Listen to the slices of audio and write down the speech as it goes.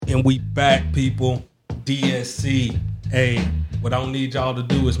And we back, people. DSC. Hey, what I don't need y'all to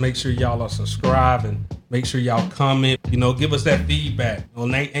do is make sure y'all are subscribing. Make sure y'all comment. Give us that feedback.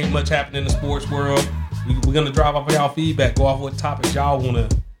 Ain't much happening in the sports world. We're gonna drive off of y'all feedback. Go off what topics y'all wanna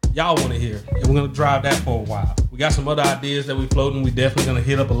hear, and we're gonna drive that for a while. We got some other ideas that we floating. We definitely gonna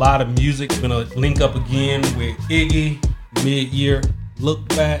hit up a lot of music. We're gonna link up again with Iggy mid-year look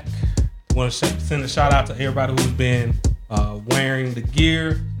back. Want to send a shout out to everybody who's been wearing the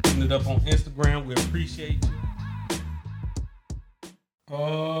gear, putting it up on Instagram. We appreciate you.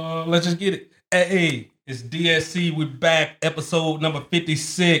 Let's just get it. Hey, it's DSC. We're back. Episode number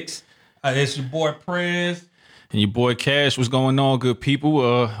 56. It's your boy Prez. And your boy Cash. What's going on, good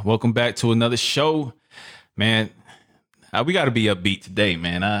people? Welcome back to another show. Man, we got to be upbeat today,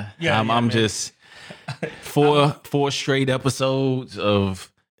 man. I'm just four straight episodes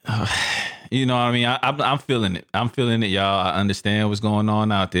of... you know what I mean? I'm feeling it. I'm feeling it, y'all. I understand what's going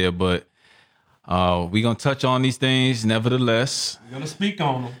on out there, but we're going to touch on these things nevertheless. We're going to speak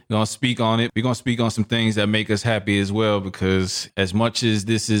on them. We're going to speak on it. We're going to speak on some things that make us happy as well, because as much as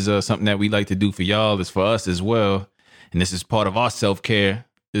this is something that we like to do for y'all, it's for us as well. And this is part of our self-care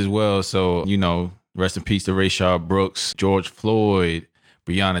as well. So, rest in peace to Rayshard Brooks, George Floyd,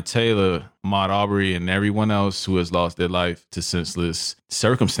 Breonna Taylor, Ahmaud Arbery, and everyone else who has lost their life to senseless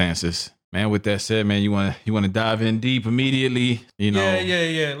circumstances. Man, with that said, man, you want to dive in deep immediately?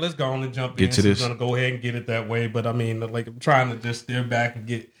 Yeah. Let's go on and jump in. We're gonna go ahead and get it that way. But I mean, I'm trying to just steer back and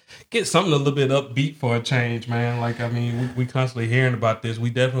get something a little bit upbeat for a change, man. We constantly hearing about this. We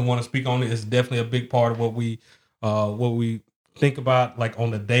definitely want to speak on it. It's definitely a big part of what we think about, like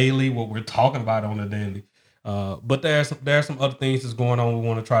on the daily, what we're talking about on the daily. But there's some other things that's going on. We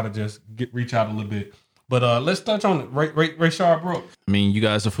want to try to just reach out a little bit. But let's touch on it. Rayshard Brooks. I mean, you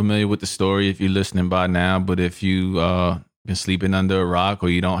guys are familiar with the story if you're listening by now. But if you been sleeping under a rock or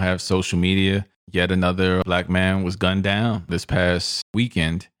you don't have social media, yet another black man was gunned down this past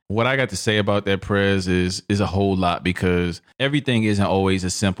weekend. What I got to say about that, Prez, is a whole lot, because everything isn't always a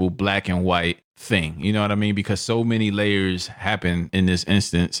simple black and white thing. You know what I mean? Because so many layers happen in this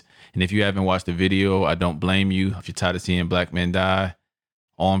instance. And if you haven't watched the video, I don't blame you. If you're tired of seeing black men die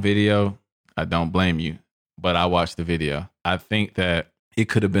on video, I don't blame you. But I watched the video. I think that it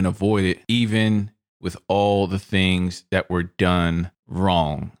could have been avoided, even with all the things that were done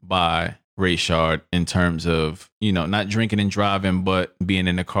wrong by Rayshard in terms of, not drinking and driving, but being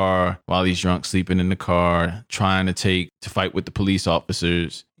in the car while he's drunk, sleeping in the car, trying to fight with the police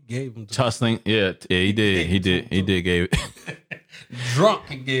officers. Gave him tussling. Yeah, he did. He did gave it. Drunk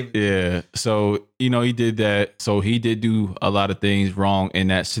and gave it. Yeah. So, he did that. So he did do a lot of things wrong in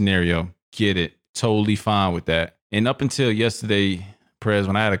that scenario. Get it. Totally fine with that. And up until yesterday, Prez,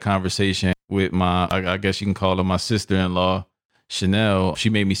 when I had a conversation with I guess you can call her my sister-in-law, Chanel, she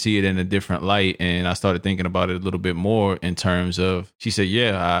made me see it in a different light. And I started thinking about it a little bit more in terms of, she said,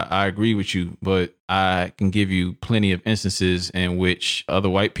 yeah, I agree with you, but I can give you plenty of instances in which other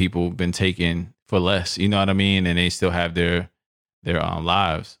white people have been taken for less, you know what I mean? And they still have their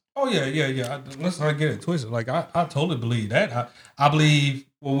lives. Oh, yeah. Let's not get it twisted. Like, I totally believe that. I believe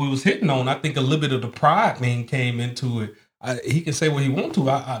what we was hitting on, I think a little bit of the pride thing came into it. He can say what he wants to.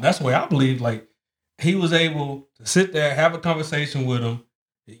 That's the way I believe. Like, he was able to sit there, have a conversation with him.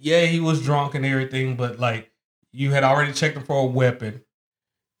 Yeah, he was drunk and everything, but, like, you had already checked him for a weapon,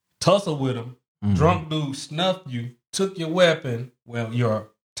 tussle with him. Mm-hmm. Drunk dude snuffed you, took your weapon, your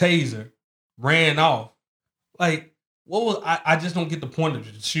taser, ran off. Like, I just don't get the point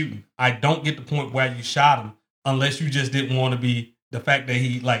of the shooting. I don't get the point why you shot him unless you just didn't want to be the fact that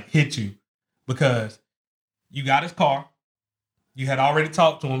he hit you, because you got his car. You had already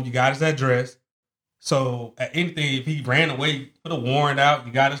talked to him. You got his address. So at anything, if he ran away, put a warrant out,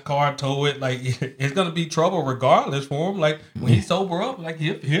 you got his car, tow it. Like, it's going to be trouble regardless for him. Like, when he sober up, like,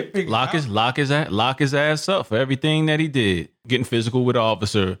 he'll figure lock his ass up for everything that he did. Getting physical with the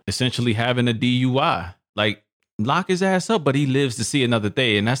officer, essentially having a DUI. Like, lock his ass up, but he lives to see another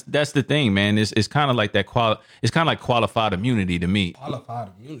day, and that's the thing, man. It's kind of like that. It's kind of like qualified immunity to me. Qualified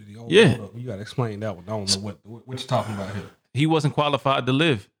immunity. Oh, yeah, you got to explain that one. I don't know what you're talking about here. He wasn't qualified to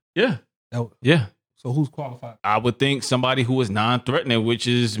live. Yeah, yeah. So who's qualified? I would think somebody who is non-threatening, which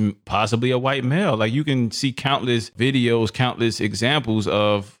is possibly a white male. Like, you can see countless videos, countless examples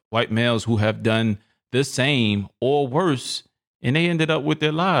of white males who have done the same or worse, and they ended up with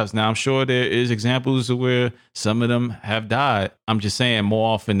their lives. Now, I'm sure there is examples of where some of them have died. I'm just saying,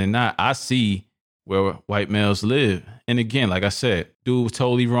 more often than not, I see where white males live. And again, like I said, dude was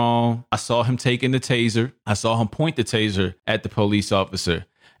totally wrong. I saw him taking the taser. I saw him point the taser at the police officer.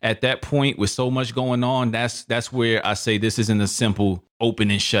 at that point with so much going on, that's where I say this isn't a simple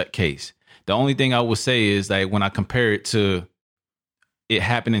open and shut case. The only thing I would say is that when I compare it to it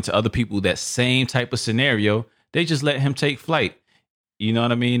happening to other people, that same type of scenario, they just let him take flight. You know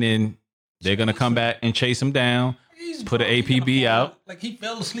what I mean? And they're going to come back and chase him down, put an APB out. Like, he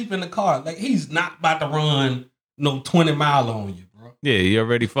fell asleep in the car. Like, he's not about to run no 20 mile on you, bro. Yeah, he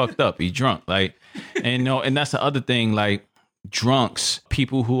already fucked up. He drunk. Like, and and that's the other thing, like drunks,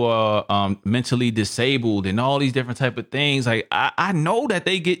 people who are mentally disabled and all these different type of things. Like, I know that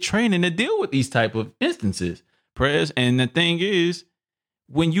they get training to deal with these type of instances, Prez. And the thing is,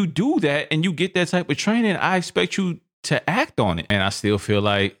 when you do that and you get that type of training, I expect you to act on it. And I still feel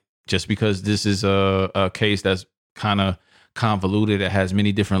like just because this is a case that's kind of convoluted, that has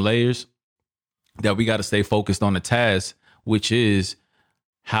many different layers, that we got to stay focused on the task, which is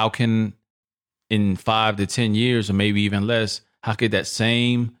how can in 5 to 10 years or maybe even less, how could that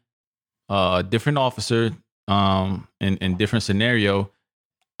same different officer in different scenario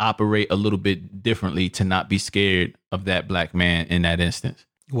operate a little bit differently to not be scared of that black man in that instance?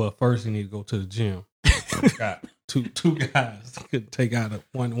 Well, first you need to go to the gym. Got two guys could take out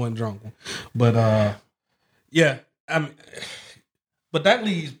one drunk one, but yeah, I mean, but that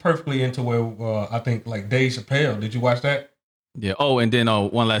leads perfectly into where I think like Dave Chappelle. Did you watch that? Yeah. Oh, and then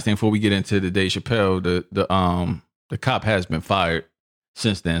one last thing before we get into the Dave Chappelle, the cop has been fired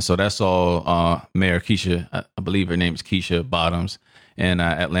since then. So that's all Mayor Keisha, I believe her name is Keisha Bottoms, and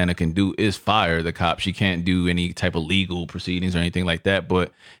Atlanta can do is fire the cop. She can't do any type of legal proceedings or anything like that.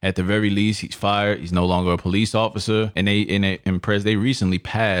 But at the very least, he's fired. He's no longer a police officer. And they recently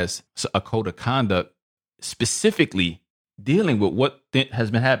passed a code of conduct specifically dealing with what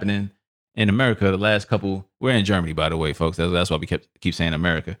has been happening in America the last couple. We're in Germany, by the way, folks. That's why we keep saying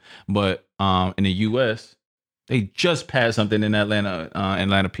America. But in the U.S., they just passed something in Atlanta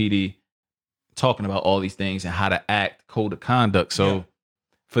PD talking about all these things and how to act, code of conduct. So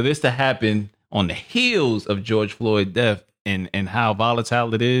for this to happen on the heels of George Floyd's death and how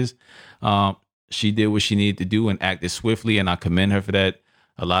volatile it is, she did what she needed to do and acted swiftly, and I commend her for that.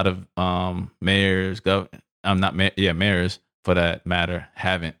 A lot of mayors for that matter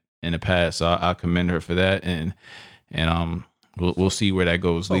haven't in the past. So I commend her for that, and we'll see where that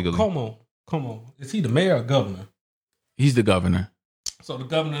goes legally. Como, is he the mayor or governor? He's the governor. So the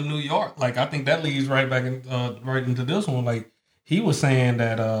governor of New York, like, I think that leads right back right into this one. Like, he was saying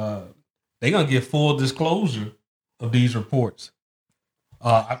that they're gonna get full disclosure of these reports.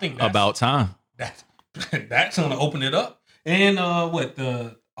 I think that's about time. That's gonna open it up. And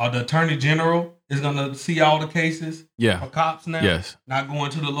the attorney general is gonna see all the cases for cops now. Yes. Not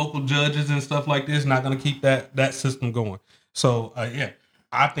going to the local judges and stuff like this. Not gonna keep that system going. So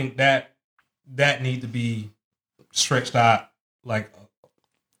I think that needs to be stretched out like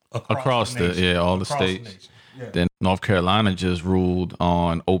across all the states. Then North Carolina just ruled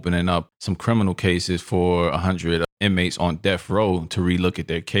on opening up some criminal cases for 100 inmates on death row to relook at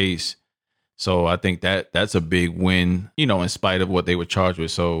their case. So I think that's a big win, in spite of what they were charged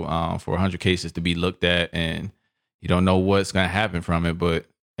with. So for 100 cases to be looked at, and you don't know what's going to happen from it, but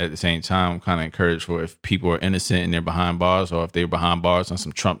at the same time, I'm kind of encouraged for if people are innocent and they're behind bars, or if they're behind bars on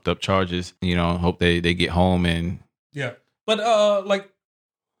some trumped up charges, hope they get home. And but like,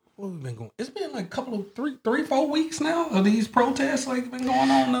 what have we been going? It's been like a couple of 3-4 weeks now of these protests like been going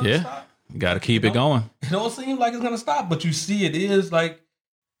on. Yeah, you got to keep it going. It don't seem like it's gonna stop, but you see, it is like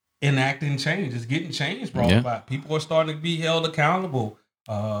enacting change. It's getting change brought about. People are starting to be held accountable.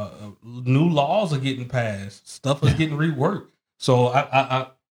 New laws are getting passed. Stuff is getting reworked. So I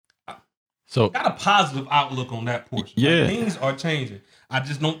got a positive outlook on that portion. Yeah, like, things are changing. I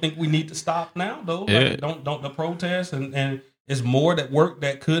just don't think we need to stop now, though. Like, don't the protests and it's more that work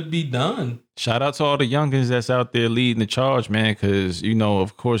that could be done. Shout out to all the youngins that's out there leading the charge, man. Because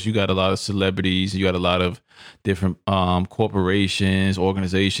of course, you got a lot of celebrities, you got a lot of different corporations,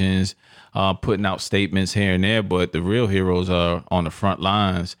 organizations putting out statements here and there, but the real heroes are on the front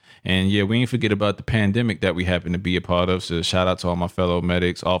lines. And we ain't forget about the pandemic that we happen to be a part of. So shout out to all my fellow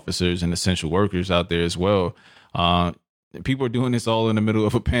medics, officers, and essential workers out there as well. People are doing this all in the middle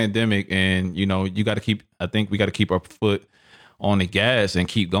of a pandemic, and we got to keep our foot on the gas and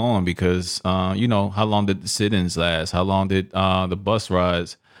keep going, because how long did the sit-ins last? How long did the bus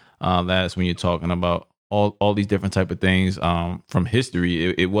rides last? When you're talking about all these different type of things from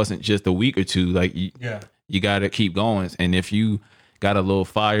history, it wasn't just a week or two. Like you got to keep going, and if you got a little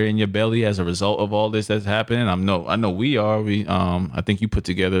fire in your belly as a result of all this that's happening, I know we are. I think you put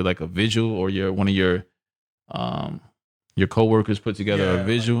together like a vigil, or one of your your coworkers put together a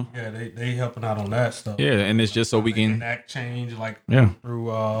visual. Like, they helping out on that stuff. Yeah, and it's just so we can act change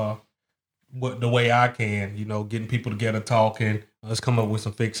through the way I can, getting people together, talking. Let's come up with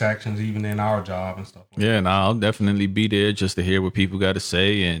some fixed actions, even in our job and stuff. Yeah, and I'll definitely be there just to hear what people got to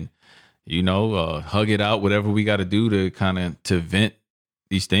say, and hug it out, whatever we got to do to kind of to vent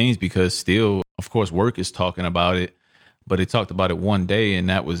these things, because still, of course, work is talking about it, but they talked about it one day and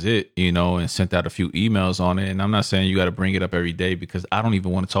that was it, and sent out a few emails on it. And I'm not saying you got to bring it up every day, because I don't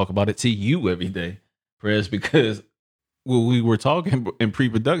even want to talk about it to you every day, Perez, because when we were talking in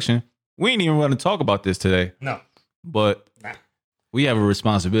pre-production, we ain't even want to talk about this today. No, but we have a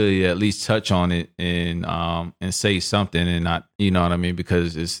responsibility to at least touch on it and say something, and not, you know what I mean?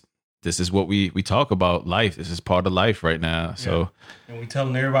 Because this is what we talk about, life. This is part of life right now. So, and we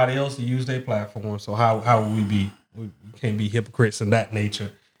telling everybody else to use their platform. So how would we be? We can't be hypocrites in that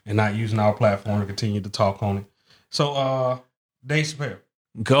nature and not using our platform to continue to talk on it. So, Dave Chappelle,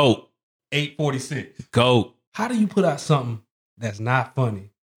 GOAT, 846, GOAT. How do you put out something that's not funny,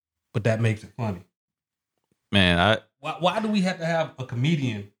 but that makes it funny? Man, why do we have to have a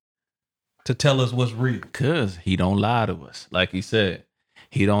comedian to tell us what's real? Because he don't lie to us. Like he said,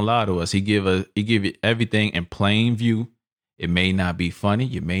 he don't lie to us. He give you everything in plain view. It may not be funny.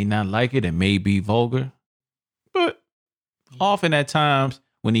 You may not like it. It may be vulgar. But often at times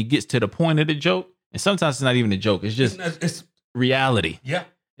when he gets to the point of the joke, and sometimes it's not even a joke, it's just it's reality. Yeah.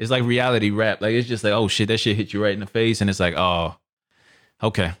 It's like reality rap. Like, it's just like, oh shit, that shit hit you right in the face. And it's like, oh,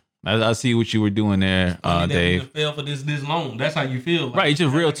 okay. I see what you were doing there, Dave. You fell for this long. That's how you feel. Like, right.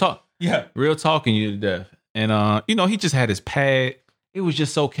 Just real talk. Yeah. Real talking you to death. And, he just had his pad. It was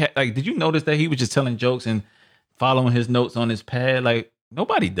just so like, did you notice that he was just telling jokes and following his notes on his pad? Like,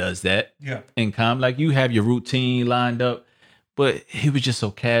 nobody does that. Yeah. In comedy. Like, you have your routine lined up, but he was just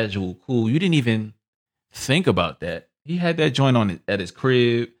so casual, cool. You didn't even think about that. He had that joint at his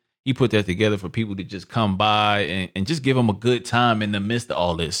crib. He put that together for people to just come by and just give them a good time in the midst of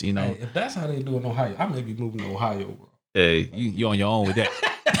all this, Hey, if that's how they do in Ohio, I may be moving to Ohio, bro. Hey, you on your own with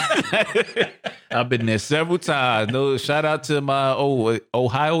that. I've been there several times. No, shout out to my old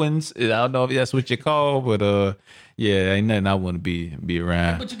Ohioans. I don't know if that's what you call, but yeah, ain't nothing I want to be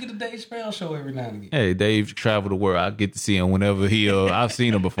around. But you get the Dave Chappelle show every now and again. Hey, Dave traveled the world. I get to see him whenever he. I've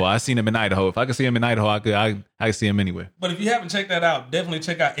seen him before. I've seen him in Idaho. If I could see him in Idaho, I could see him anywhere. But if you haven't checked that out, definitely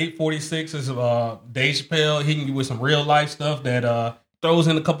check out 846. It's Dave Chappelle hitting you with some real life stuff that throws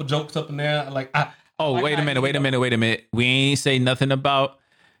in a couple jokes up in there. Wait a minute. We ain't say nothing about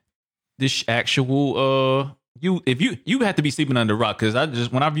this actual you had to be sleeping under a rock, because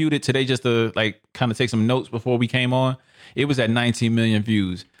when I viewed it today, just to like kind of take some notes before we came on, it was at 19 million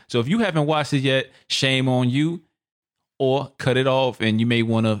views. So if you haven't watched it yet, shame on you, or cut it off, and you may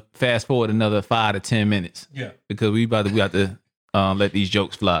want to fast forward another 5 to 10 minutes. Yeah, because we about to let these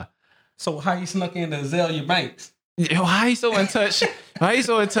jokes fly. So how you snuck into Azalea Banks? Yo, how you so in touch? How you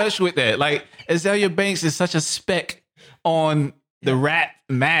so in touch with that? Like, Azalea Banks is such a speck on the rap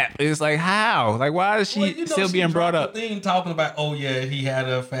map. It's like, how? Like, why is she still being brought up? Thing talking about, oh yeah, he had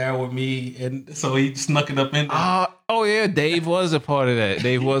an affair with me, and so he snuck it up in there. Oh yeah, Dave was a part of that.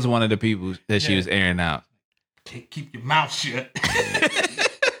 Dave was one of the people that she was airing out. Can't keep your mouth shut.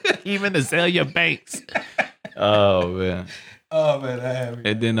 Even Azalea Banks. Oh man. Oh man, I have it.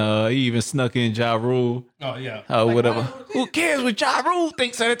 And then he even snuck in Ja Rule. Oh yeah. Whatever. Who cares what Ja Rule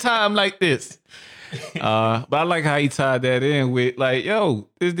thinks at a time like this? But I like how he tied that in with, like, yo,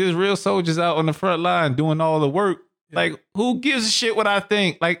 there's real soldiers out on the front line doing all the work. Like, who gives a shit what I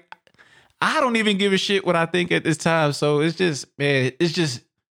think? Like, I don't even give a shit what I think at this time. So it's just, man, it's just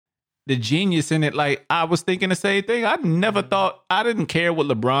the genius in it. Like, I was thinking the same thing. I never thought, I didn't care what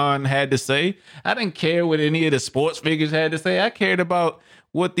LeBron had to say. I didn't care what any of the sports figures had to say. I cared about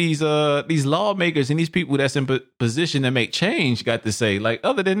what these lawmakers and these people that's in position to make change got to say. Like,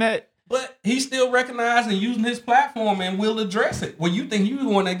 other than that. But he's still recognized and using his platform and will address it. Well, you think you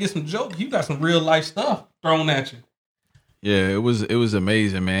want to get some jokes, you got some real life stuff thrown at you. Yeah, it was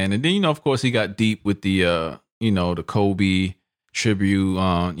amazing, man. And then, of course, he got deep with the the Kobe tribute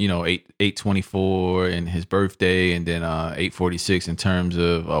on 8/24 and his birthday, and then 8/46 in terms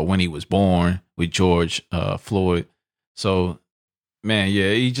of when he was born with George Floyd. So, man,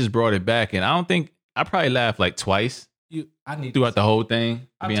 yeah, he just brought it back, and I probably laughed like twice. Throughout the whole thing,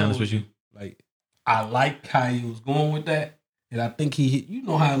 to be honest with you. Like, I like how he was going with that. And I think you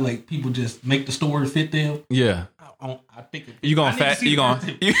know how like people just make the story fit them. Yeah. I think you gonna fact check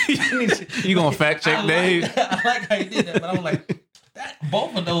Dave. I like how he did that, but I was like,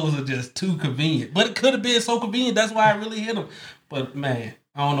 both of those are just too convenient. But it could have been so convenient. That's why I really hit him. But man,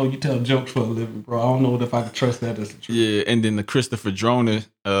 I don't know. You tell jokes for a living, bro. I don't know if I can trust that as the truth. Yeah, and then the Christopher Droner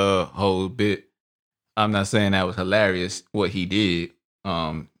whole bit. I'm not saying that was hilarious what he did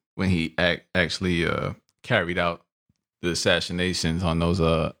when he actually carried out the assassinations on those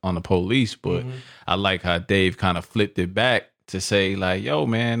on the police, but I like how Dave kind of flipped it back to say like, yo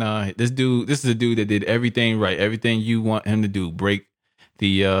man, this is a dude that did everything right, everything you want him to do, break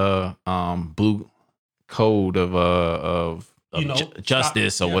the blue code of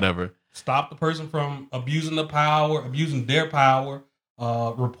justice or whatever. Stop the person from abusing their power,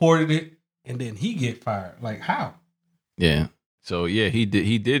 reported it, and then he get fired. Like how? Yeah. So yeah, he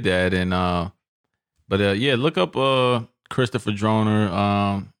did that, and yeah, look up Christopher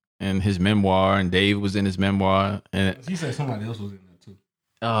Droner and his memoir, and Dave was in his memoir, and he said somebody else was in there too.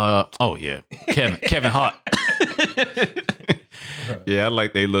 Oh yeah, Kevin Hart. Yeah, I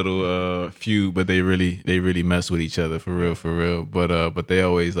like they little feud, but they really mess with each other for real. But they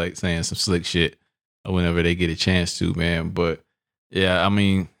always like saying some slick shit whenever they get a chance to, man. But yeah, I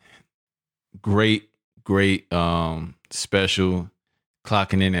mean, great special,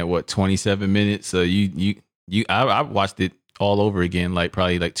 clocking in at 27 minutes. So I watched it all over again,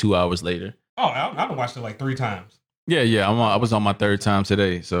 probably 2 hours later. Oh, I've watched it 3 times. Yeah. I was on my 3rd time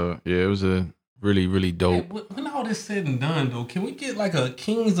today. So yeah, it was a really dope. Hey, when all this said and done, though, can we get a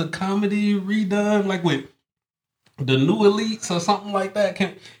Kings of Comedy redone, with the New Elites or something like that?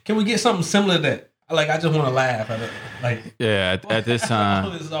 Can we get something similar to that? I just want to laugh at it. Yeah, at this time.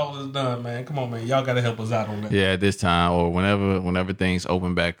 all this done, man. Come on, man. Y'all got to help us out on that. Yeah, at this time or whenever things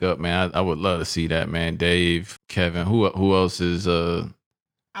open back up, man. I would love to see that, man. Dave, Kevin, who else is? I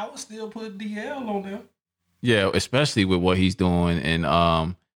would still put DL on there. Yeah, especially with what he's doing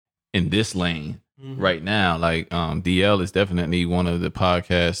in this lane right now. DL is definitely one of the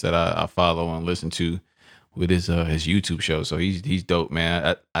podcasts that I follow and listen to with his YouTube show. So he's dope,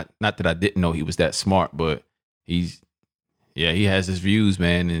 man. I not that I didn't know he was that smart, but he has his views,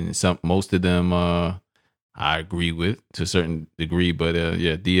 man, and most of them I agree with to a certain degree. But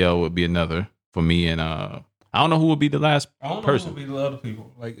yeah, DL would be another for me, and I don't know who would be the last person. I don't know who would be the other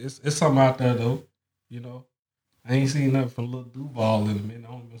people. It's something out there though, I ain't seen nothing from Lil Duval in a minute.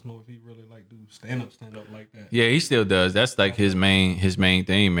 I don't just know if he really do stand up like that. Yeah, he still does. That's his main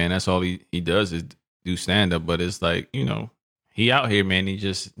thing, man. That's all he does is do stand up. But it's he out here, man. He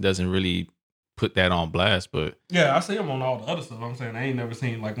just doesn't really put that on blast. But yeah, I see him on all the other stuff. I'm saying I ain't never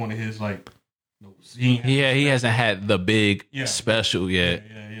seen one of his he hasn't had the big special yet.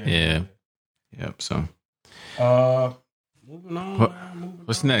 Yeah. Yep. So moving on.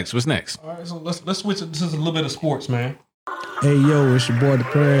 What's next? All right, so let's switch it. This is a little bit of sports, man. Hey, yo, it's your boy, The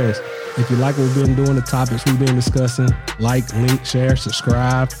Prez. If you like what we've been doing, the topics we've been discussing, like, link, share,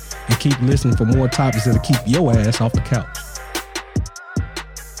 subscribe, and keep listening for more topics that'll keep your ass off the couch.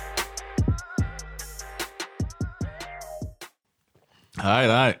 All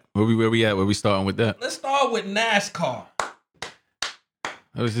right. Where we at? Where we starting with that? Let's start with NASCAR.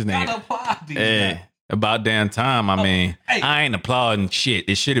 What's his name? Hey. About damn time. I mean, hey. I ain't applauding shit.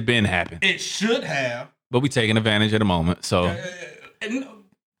 It should have been happening. It should have. But we taking advantage of the moment. So, and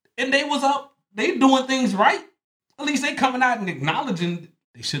they was up. They doing things right. At least they coming out and acknowledging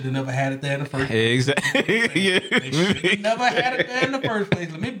they should have never had it there in the first place. Exactly. They should have never had it there in the first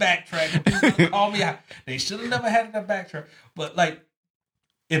place. Let me backtrack. People call me out. They should have never had it there backtrack. But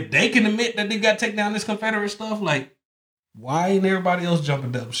if they can admit that they got to take down this Confederate stuff, why ain't everybody else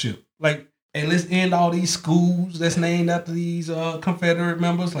jumping that ship? Hey, let's end all these schools that's named after these Confederate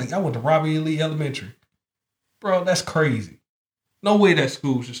members. I went to Robert E. Lee Elementary. Bro, that's crazy. No way that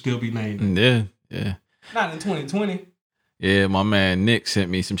school should still be named. Yeah. Not in 2020. Yeah, my man Nick sent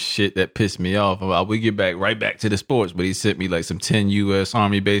me some shit that pissed me off. We get right back to the sports, but he sent me some 10 U.S.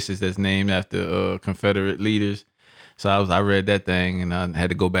 Army bases that's named after Confederate leaders. So I read that thing and I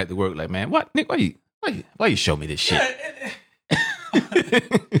had to go back to work. Man, what, Nick? Why you show me this shit?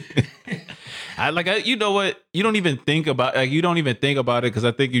 You know what? You don't even think about it because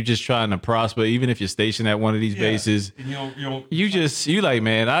I think you're just trying to prosper. Even if you're stationed at one of these bases, you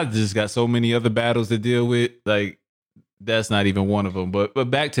man, I just got so many other battles to deal with. That's not even one of them.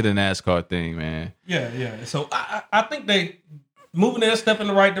 But back to the NASCAR thing, man. Yeah. So I think they moving a step in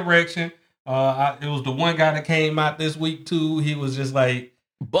the right direction. It was the one guy that came out this week too. He was just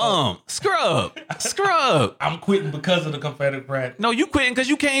bum, scrub. I'm quitting because of the Confederate flag. No, you quitting because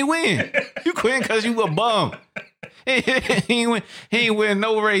you can't win. You quitting because you a bum. He ain't win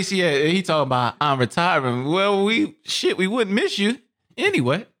no race yet. He talking about I'm retiring. Well, we wouldn't miss you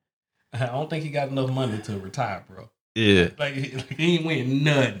anyway. I don't think he got enough money to retire, bro. Yeah, he ain't win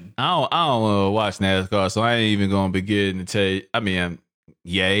nothing. I don't watch NASCAR, so I ain't even gonna begin to tell you. I mean,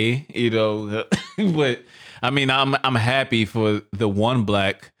 yay, but I mean, I'm happy for the one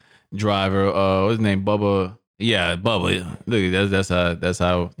black driver. What's his name? Bubba. Yeah, Bubba. Look, that's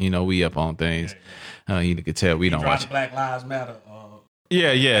how we up on things. You could tell we don't watch Black Lives Matter.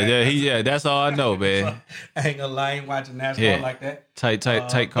 Yeah. That's all I know, man. I ain't gonna lie, I ain't watching NASCAR like that.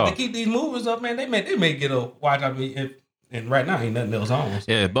 Tight call. They keep these movies up, man. They may get a watch. I mean, and right now ain't nothing else on. So.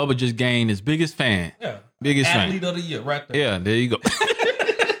 Yeah, Bubba just gained his biggest fan. Yeah, biggest athlete fan of the year, right there. Yeah, there you go.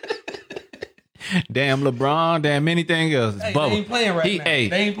 Damn LeBron, damn anything else. Hey, Bubba. They ain't playing right now. They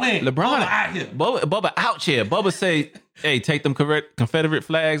ain't playing. LeBron Bubba out here. Bubba out here. Bubba say, hey, take them Confederate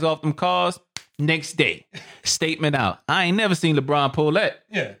flags off them cars. Next day, statement out. I ain't never seen LeBron pull that.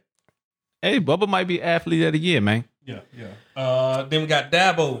 Yeah. Hey, Bubba might be athlete of the year, man. Yeah. Then we got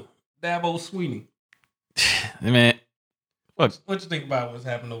Dabo Sweeney. Man, what you think about what's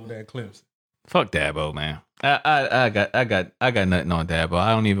happening over there at Clemson? Fuck Dabo, man. I got nothing on Dabo.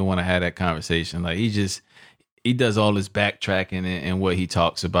 I don't even want to have that conversation. Like he does all this backtracking and what he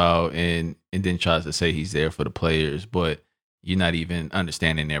talks about and then tries to say he's there for the players, but you're not even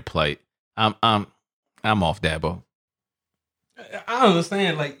understanding their plight. I'm off Dabo. I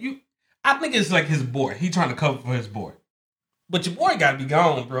understand. I think it's like his boy. He trying to cover for his boy, but your boy got to be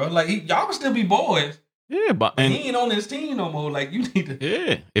gone, bro. Like y'all can still be boys. Yeah, but he ain't on his team no more. Like you need to.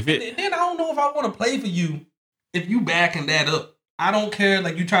 Yeah, then I don't know if I want to play for you if you backing that up. I don't care.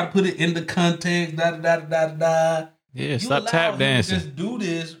 Like you try to put it in the context. Da. Yeah, stop tap dancing. Just do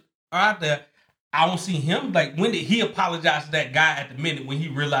this out there. I don't see him. Like when did he apologize to that guy at the minute when he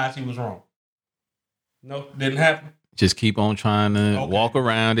realized he was wrong? No, didn't happen. Just keep on trying to walk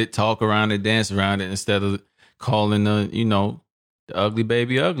around it, talk around it, dance around it instead of calling the ugly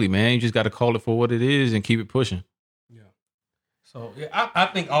baby ugly, man. You just got to call it for what it is and keep it pushing. Yeah. So I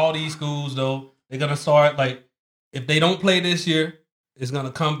think all these schools though, they're gonna start if they don't play this year, it's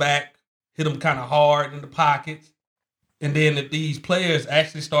gonna come back, hit them kind of hard in the pockets, and then if these players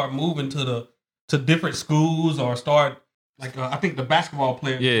actually start moving to different schools or start. I think the basketball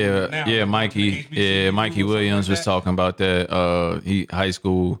player. Mikey Williams was talking about that. High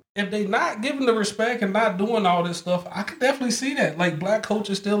school. If they not giving the respect and not doing all this stuff, I could definitely see that. Like black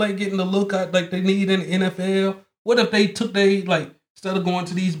coaches still ain't getting the look like they need in the NFL. What if they took instead of going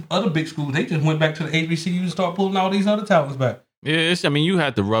to these other big schools, they just went back to the HBCU and start pulling all these other talents back? Yeah, you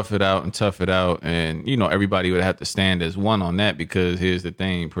have to rough it out and tough it out, and everybody would have to stand as one on that because here's the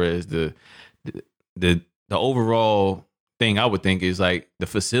thing, Prez, the overall thing I would think is like the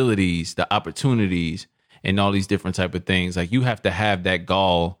facilities, the opportunities, and all these different type of things. Like you have to have that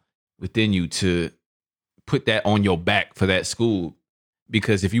gall within you to put that on your back for that school.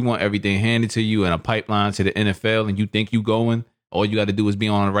 Because if you want everything handed to you in a pipeline to the NFL and you think you going, all you got to do is be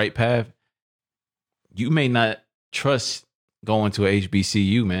on the right path. You may not trust going to a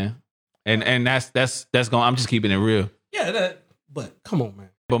HBCU, man. And that's going. I'm just keeping it real. Yeah, but come on, man.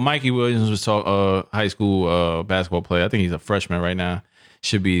 But Mikey Williams was high school basketball player. I think he's a freshman right now.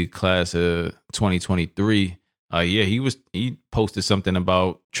 Should be class of 2023. He posted something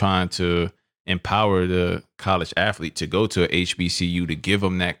about trying to empower the college athlete to go to a HBCU to give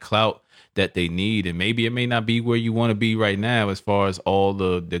them that clout that they need. And maybe it may not be where you want to be right now as far as all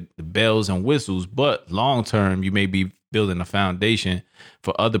the bells and whistles, but long term, you may be building a foundation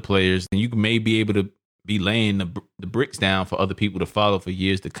for other players, and you may be able to be laying the bricks down for other people to follow for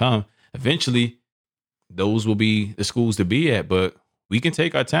years to come. Eventually, those will be the schools to be at, but we can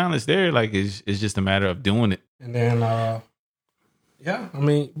take our talents there. Like it's just a matter of doing it. And then,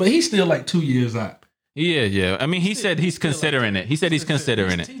 but he's still 2 years out. Yeah. I mean, he said he's considering it. He said he's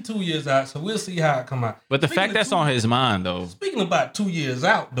considering it. He's 2 years out, so we'll see how it come out. But the fact that's on his mind, though. Speaking about 2 years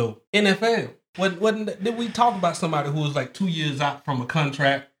out, though, NFL. Did we talk about somebody who was 2 years out from a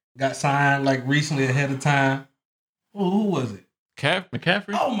contract? Got signed recently ahead of time. Who was it?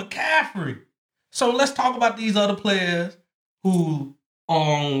 McCaffrey? Oh, McCaffrey. So let's talk about these other players who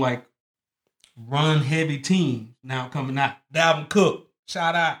on run heavy teams now coming out. Dalvin Cook,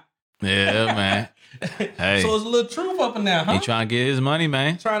 shout out. Yeah, man. Hey. So it's a little truth up in there, huh? He trying to get his money,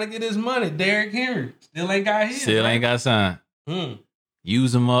 man. Trying to get his money. Derrick Henry still ain't got his. Still ain't got signed.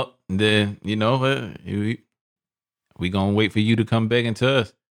 Use him up. Then, we going to wait for you to come begging to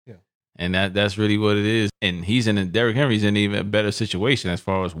us. And that's really what it is. And Derrick Henry's in even a better situation as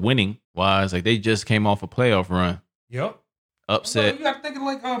far as winning wise. They just came off a playoff run. Yep. Upset. You got to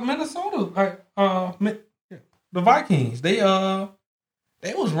think of Minnesota. The Vikings. They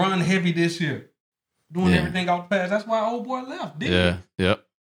was run heavy this year. Doing everything off the pass. That's why old boy left, didn't he? Yep.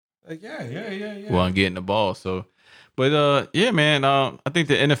 Yeah. Wasn't getting the ball. So, but man, I think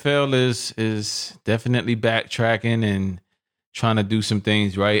the NFL is definitely backtracking and trying to do some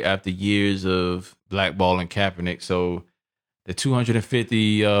things right after years of blackballing Kaepernick. So the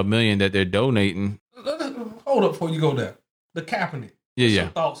 $250 million that they're donating. Hold up before you go there. The Kaepernick. What's your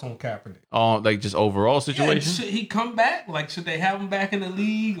thoughts on Kaepernick? Like just overall situation. Should he come back? Like, should they have him back in the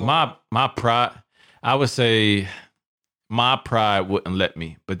league? Or? My pride, I would say, my pride wouldn't let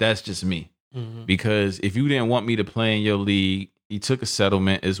me, but that's just me. Mm-hmm. Because if you didn't want me to play in your league, you took a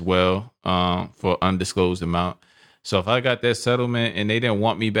settlement as well for undisclosed amount. So if I got that settlement and they didn't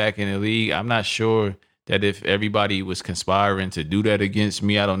want me back in the league, I'm not sure that if everybody was conspiring to do that against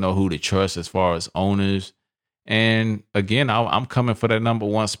me, I don't know who to trust as far as owners. And again, I'm coming for that number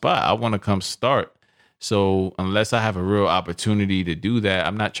one spot. I want to come start. So unless I have a real opportunity to do that,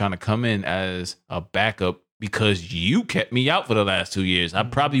 I'm not trying to come in as a backup because you kept me out for the last 2 years. I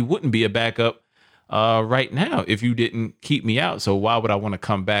probably wouldn't be a backup right now if you didn't keep me out. So why would I want to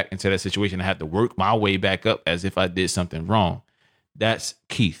come back into that situation and have to work my way back up as if I did something wrong? That's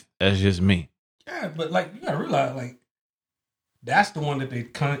Keith. That's just me. Yeah, but like you gotta realize, like that's the one that they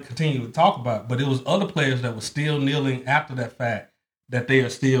continue to talk about. But it was other players that were still kneeling after that fact that they are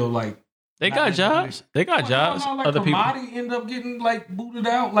still like they got jobs. They got jobs. Like other Kamadi people ended up getting like booted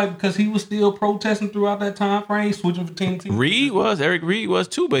out, like because he was still protesting throughout that time frame, switching from team to team. Eric Reed was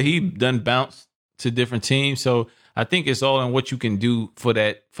too, but he done bounced to different teams. So I think it's all in what you can do for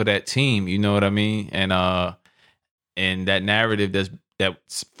that team. You know what I mean? And that narrative that's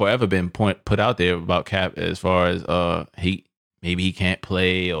forever been put out there about Cap as far as maybe he can't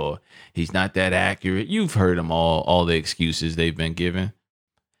play or he's not that accurate. You've heard them all the excuses they've been given.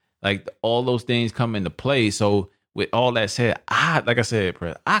 Like all those things come into play. So with all that said, like I said,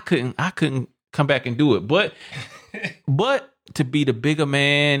 I couldn't come back and do it. But to be the bigger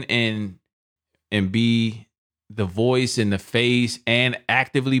man and be the voice and the face and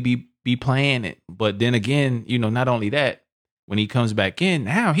actively be playing it. But then again, not only that, when he comes back in,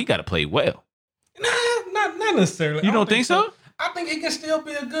 now he got to play well. Not necessarily. You don't think so? I think he can still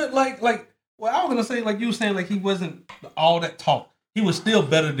be a good well, I was gonna say like you were saying, like he wasn't all that talk. He was still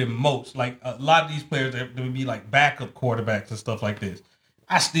better than most. Like a lot of these players that would be like backup quarterbacks and stuff like this.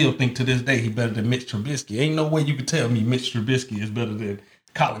 I still think to this day he's better than Mitch Trubisky. Ain't no way you could tell me Mitch Trubisky is better than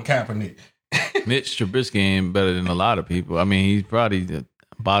Colin Kaepernick. Mitch Trubisky ain't better than a lot of people. I mean, he's probably the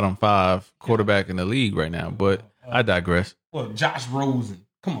bottom 5 quarterback in the league right now. But I digress. Well, Josh Rosen.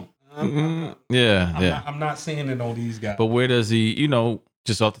 Come on. I'm not saying it on these guys. But where does he,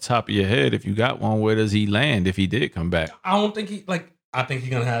 just off the top of your head, if you got one, where does he land if he did come back? I don't think I think he's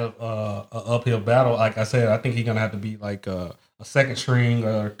going to have an uphill battle. Like I said, I think he's going to have to be like a second string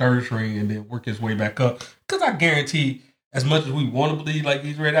or third string and then work his way back up. Because I guarantee, as much as we want to believe like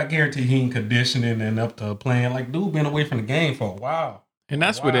he's ready, I guarantee he ain't conditioning and up to playing. Like, dude been away from the game for a while. And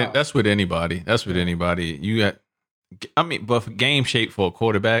that's with anybody. That's with anybody. But for game shape for a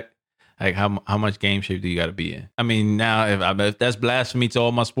quarterback, like how much game shape do you got to be in? I mean, now if that's blasphemy to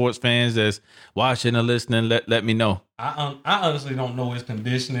all my sports fans that's watching or listening, let me know. I honestly don't know his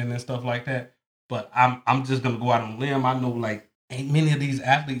conditioning and stuff like that, but I'm just gonna go out on a limb. I know like ain't many of these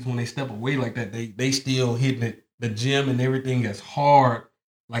athletes when they step away like that, they still hitting it, the gym and everything as hard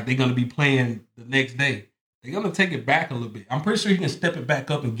like they're gonna be playing the next day. They're gonna take it back a little bit. I'm pretty sure he can step it back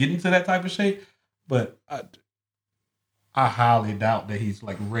up and get into that type of shape, but I highly doubt that he's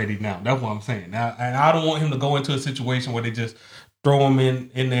like ready now. That's what I'm saying. Now, and I don't want him to go into a situation where they just throw him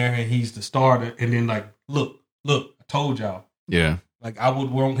in there and he's the starter and then like, look, I told y'all. Yeah. Like I would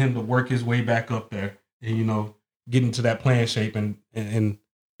want him to work his way back up there and, get into that playing shape and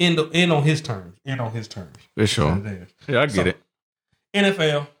end on his terms. For sure. Yeah, I get it.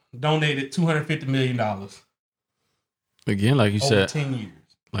 NFL donated $250 million. Again, like you said, 10 years.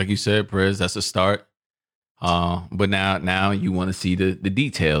 Like you said, Perez, that's a start. But now you want to see the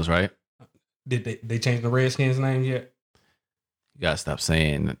details, right? Did they change the Redskins' name yet? You gotta stop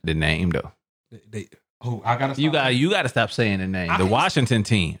saying the name though. I gotta. You gotta stop saying the name. The Washington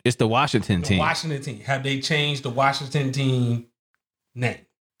team. It's the Washington team. Washington team. Have they changed the Washington team name?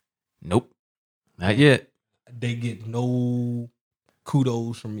 Nope, not yet. They get no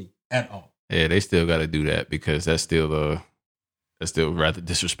kudos from me at all. Yeah, they still got to do that because that's still rather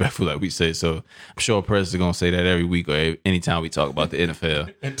disrespectful, like we say. So I'm sure Perez is going to say that every week or anytime we talk about the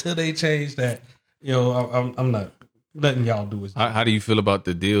NFL. Until they change that, I'm not letting y'all do it. How do you feel about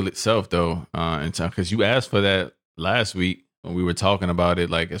the deal itself, though? Because you asked for that last week when we were talking about it,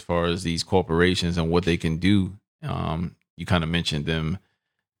 like as far as these corporations and what they can do. You kind of mentioned them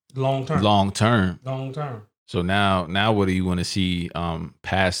long term. So now what do you want to see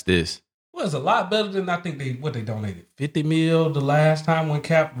past this? Well, it's a lot better than I think they donated $50 million the last time when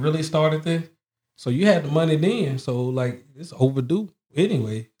Cap really started this. So you had the money then. So like it's overdue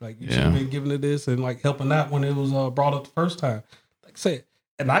anyway. Like you should have been giving it this and like helping out when it was brought up the first time. Like I said,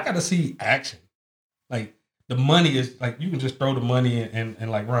 and I got to see action. Like the money is like you can just throw the money and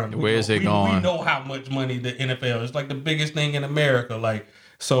like run. Where is it going? We know how much money the NFL is. Like the biggest thing in America. Like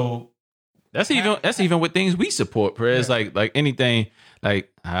so. That's even with things we support, Perez. Yeah. Like anything.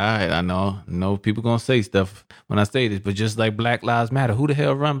 Like, all right, I know people gonna say stuff when I say this, but just like Black Lives Matter, who the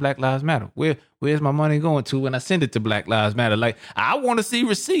hell run Black Lives Matter? Where's my money going to when I send it to Black Lives Matter? Like, I want to see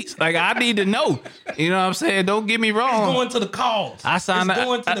receipts. Like, I need to know. You know what I'm saying? Don't get me wrong. It's going to the cause. I signed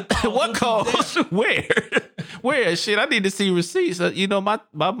going to the cause. What cause? Where? Shit, I need to see receipts. You know, my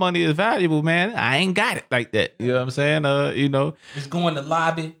money is valuable, man. I ain't got it like that. You know what I'm saying? You know, it's going to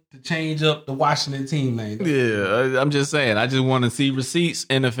lobby to change up the Washington team name. Yeah, I'm just saying. I just want to see receipts,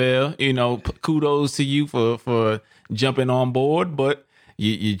 NFL. You know, kudos to you for jumping on board, but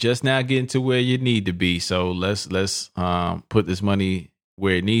you just now getting to where you need to be. So let's put this money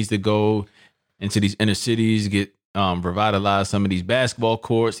where it needs to go into these inner cities. Get revitalize some of these basketball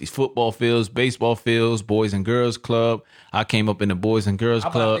courts, these football fields, baseball fields, Boys and Girls Club. I came up in the Boys and Girls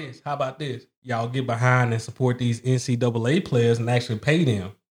Club. How about this? Y'all get behind and support these NCAA players and actually pay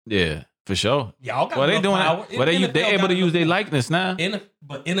them. Yeah, for sure. Y'all got they doing power. Well, they able to use their likeness now.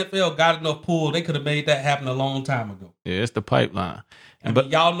 But NFL got enough pull. They could have made that happen a long time ago. Yeah, it's the pipeline. But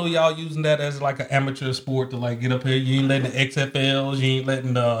y'all know y'all using that as like an amateur sport to like get up here. You ain't letting the XFLs, you ain't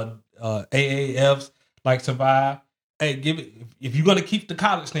letting the AAFs like survive. Hey, give it if you're gonna keep the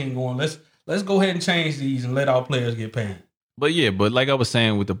college thing going. Let's go ahead and change these and let our players get paid. But like I was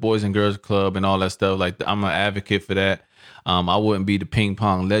saying with the Boys and Girls Club and all that stuff, like I'm an advocate for that. I wouldn't be the ping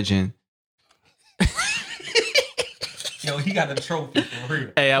pong legend. Yo, he got a trophy for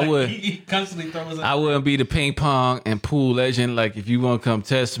real. Hey, He constantly throws it. I wouldn't be the ping pong and pool legend. Like if you want to come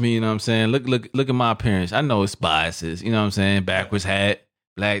test me, you know what I'm saying? Look at my appearance. I know it's biases. You know what I'm saying? Backwards hat,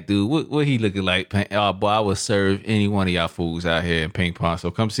 black dude. What he looking like? Oh boy, I would serve any one of y'all fools out here in ping pong. So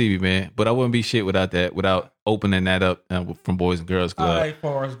come see me, man. But I wouldn't be shit without that. Without opening that up from Boys and Girls Club. All right,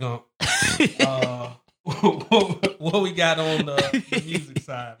 Forrest Gump. What we got on the music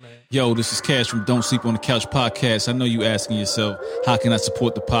side, man? Yo, this is Cash from Don't Sleep on the Couch podcast. I know you asking yourself, how can I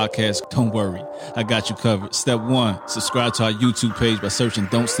support the podcast? Don't worry, I got you covered. Step 1, subscribe to our YouTube page by searching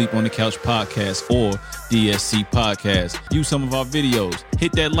Don't Sleep on the Couch podcast or DSC podcast. Use some of our videos,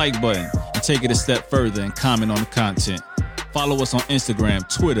 hit that like button, and take it a step further and comment on the content. Follow us on Instagram,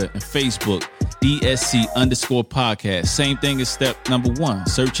 Twitter, and Facebook, DSC_podcast. Same thing as step number 1,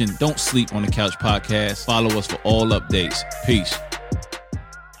 searching Don't Sleep on the Couch podcast. Follow us for all updates. Peace.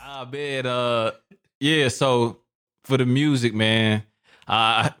 I bet, yeah, so for the music, man,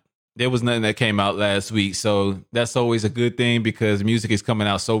 there was nothing that came out last week. So that's always a good thing because music is coming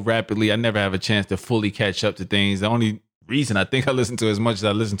out so rapidly. I never have a chance to fully catch up to things. The only reason I think I listen to as much as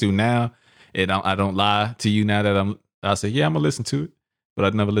I listen to now, and I don't lie to you now that I say, yeah, I'm going to listen to it, but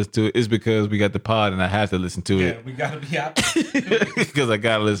I'd never listen to it. It's because we got the pod and I have to listen to it. Yeah, we got to be out because I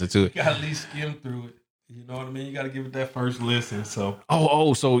got to listen to it. You got to at least skim through it. You know what I mean? You got to give it that first listen. So,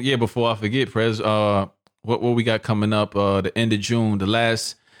 so yeah, before I forget, Prez, what we got coming up, the end of June, the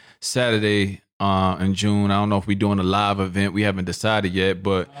last Saturday in June. I don't know if we're doing a live event. We haven't decided yet,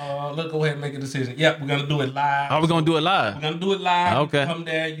 but let's go ahead and make a decision. Yep, we're gonna do it live. How we gonna do it live? We're gonna do it live. Okay, come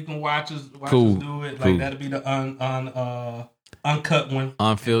there. You can watch us. Cool. Do it. Like that'll be the uncut one,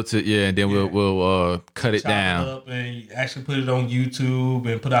 unfiltered. Yeah, and then we'll cut it down up and actually put it on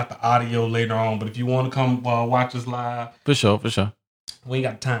YouTube and put out the audio later on. But if you want to come watch us live, for sure, we ain't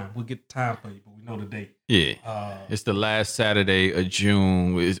got time. We'll get the time for you, but we know the date. Yeah, it's the last Saturday of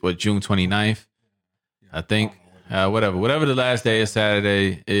June. Is what, June 29th? I think. Whatever the last day of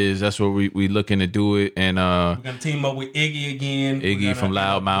Saturday is, that's what we looking to do it. And we're gonna team up with Iggy again. Iggy from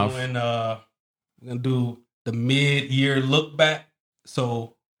Loudmouth. And we're gonna do the mid-year look back.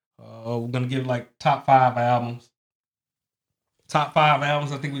 So we're gonna give like top 5 albums. Top 5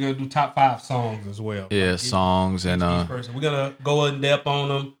 albums. I think we're gonna do top 5 songs as well. Yeah, songs and we're gonna go in depth on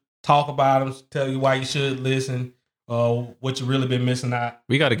them, talk about them, tell you why you should listen. What you really been missing out.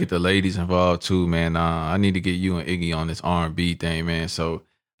 We got to get the ladies involved too, man. I need to get you and Iggy on this R&B thing, man. So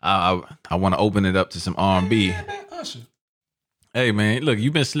I want to open it up to some R&B. Hey, man, look,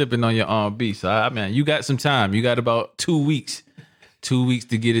 you've been slipping on your R&B, so I mean, you got some time. You got about 2 weeks, to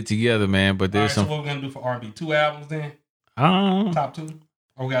get it together, man. But there's some. So what we're gonna do for R&B? 2 albums then? Top 2,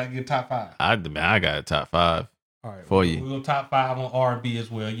 or we got to get top 5? I got a top 5. All right, for you. We're gonna top 5 on R&B as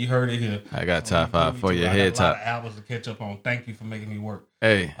well. You heard it here. I got top 5 for you. Head I got a lot top. of albums to catch up on. Thank you for making me work.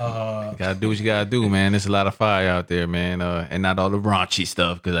 Hey, you gotta do what you gotta do, man. There's a lot of fire out there, man, and not all the raunchy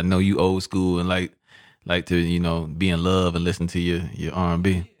stuff. Because I know you old school and like to be in love and listen to your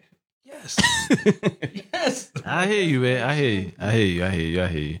R&B. Yes, yes. I hear you, man. I hear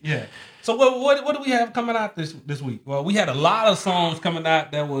you. Yeah. So what do we have coming out this week? Well, we had a lot of songs coming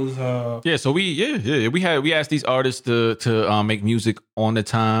out that was So we asked these artists to make music on the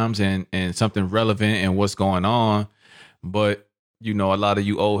times and something relevant and what's going on. But a lot of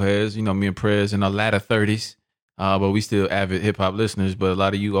you old heads, me and Prez in our latter 30s, but we still avid hip hop listeners. But a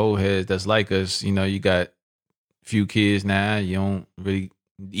lot of you old heads that's like us, you got a few kids now. You don't really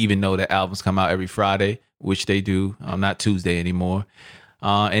even know that albums come out every Friday, which they do. Not Tuesday anymore.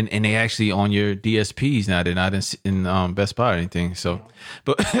 And they actually on your DSPs now. They're not in Best Buy or anything. So,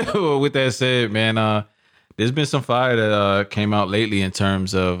 but with that said, man, there's been some fire that came out lately in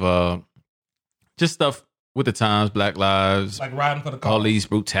terms of just stuff with the times, Black Lives, like Riding for the Cause, police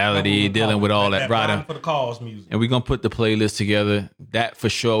brutality, dealing with all that Riding for the Cause music. And we're gonna put the playlist together. That for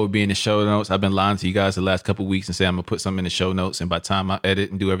sure will be in the show notes. I've been lying to you guys the last couple of weeks and say I'm gonna put something in the show notes, and by the time I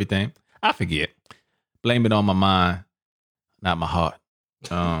edit and do everything, I forget. Blame it on my mind, not my heart.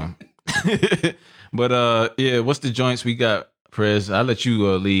 But what's the joints we got, Prez? I'll let you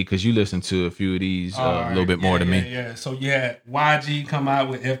lead because you listen to a few of these a little bit more than me. Yeah. So you had YG come out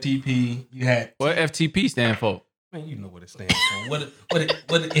with FTP. You had what FTP stand for? Man, you know what it stands for. What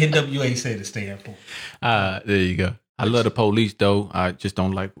the NWA said it stand for. There you go. I love the police though. I just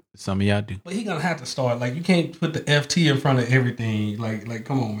don't like what some of y'all do. But he gonna have to start. Like you can't put the FT in front of everything. Like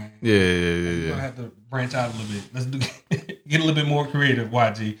come on, man. Yeah. You're gonna have to branch out a little bit. Let's get a little bit more creative,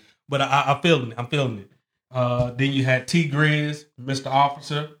 YG. But I'm feeling it. I'm feeling it. Then you had T Grizz, Mr.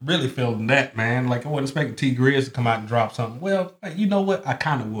 Officer. Really feeling that, man. Like I wasn't expecting T Grizz to come out and drop something. Well, like, you know what? I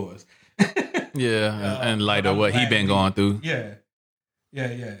kind of was. Yeah, and light of what he been going through. Yeah.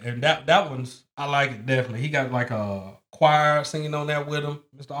 And that one's, I like it definitely. He got like a choir singing on that with him,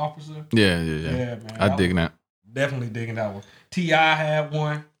 Mr. Officer. Yeah, man. I dig that. Definitely digging that one. T.I. had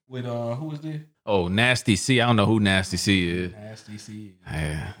one with who was this? Oh, Nasty C. I don't know who Nasty C is. Nasty C.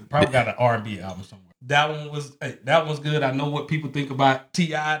 Yeah. Probably got an R&B album somewhere. That one's good. I know what people think about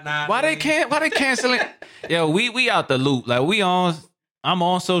T.I. now. Why they canceling? Yo, we out the loop. Like I'm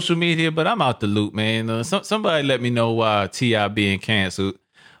on social media, but I'm out the loop, man. Somebody let me know why T.I. being canceled.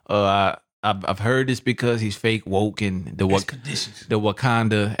 I've heard it's because he's fake woke and the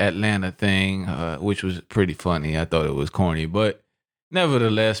Wakanda Atlanta thing, which was pretty funny. I thought it was corny, but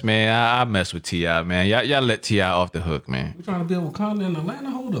nevertheless, man, I mess with T.I., man. Y'all let T.I. off the hook, man. We trying to build Wakanda in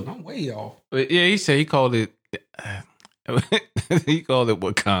Atlanta? Hold up, I'm way off. But yeah, he called it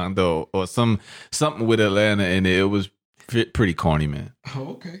Wakanda or something with Atlanta, and it was pretty corny, man.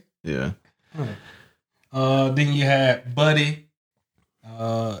 Oh, okay. Yeah. Then you had Buddy.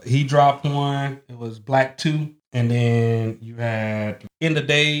 He dropped one. It was Black 2. And then you had In the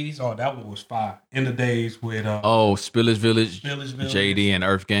Days. Oh, that one was fire. In the Days with Spillage Village, JD and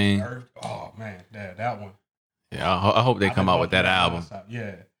Earth Gang. Oh man, that one. Yeah, I hope they come out with that album.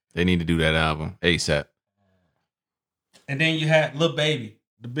 Yeah, they need to do that album ASAP. And then you had Lil Baby,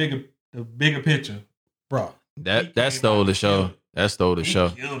 the bigger picture, bro. That stole the show. That stole the show.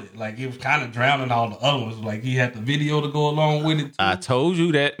 Killed it. Like it was kind of drowning all the other ones. Like he had the video to go along with it too. I told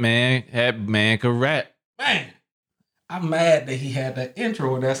you that man could rap. Man, I'm mad that he had that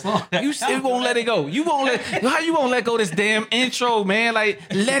intro in that song. You still won't let it go. How you won't let go this damn intro, man? Like,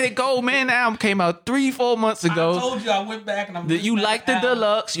 let it go, man. The album came out 3-4 months ago. I told you I went back and you like the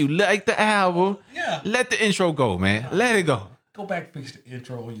deluxe. You like the album. Yeah. Let the intro go, man. Let it go. Go back and fix the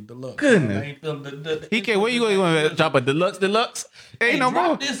intro on your deluxe. Goodness. I ain't feeling the He can't. Where you going to drop a deluxe? Ain't no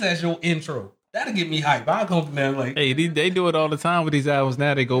more. This as your intro. That'll get me hype. I'll come from there like. Hey, they do it all the time with these albums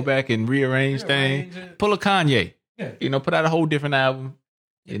now. They go back and rearrange things. Pull a Kanye. Yeah. Put out a whole different album.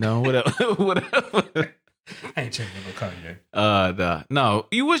 Whatever. I ain't checking no Kanye. No.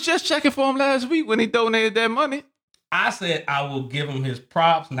 You was just checking for him last week when he donated that money. I said I will give him his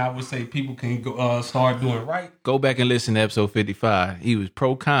props, and I would say people can go, start doing right. Go back and listen to episode 55. He was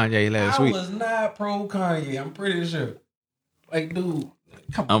pro Kanye last week. I was not pro Kanye. I'm pretty sure. Like, dude,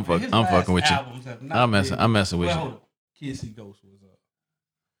 come on. I'm fucking with you. I'm messing with you. Hold on. Kid See Ghost was up.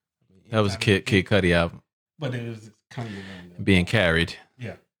 That was a Kid Cudi album. But it was Kanye being carried.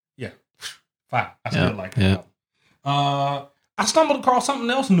 Yeah. Fine. I still like that album. I stumbled across something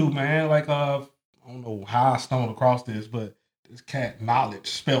else new, man. Like I don't know how I stumbled across this, but this cat Knowledge,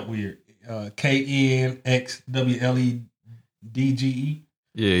 spelled weird. KNXWLEDGE.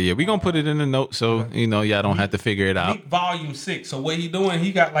 Yeah. We gonna put it in the note so y'all don't have to figure it out. Meek Volume 6. So what he doing?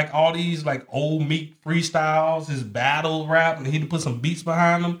 He got like all these like old Meek freestyles, his battle rap, and he put some beats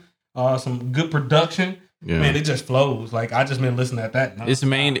behind them, some good production. Yeah. Man, it just flows. Like I just been listening at that.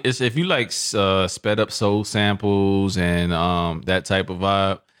 It's if you like sped up soul samples and that type of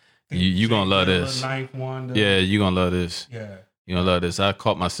vibe, you gonna love this. Ninth Wonder. Yeah, you gonna love this. Yeah. You gonna love this. I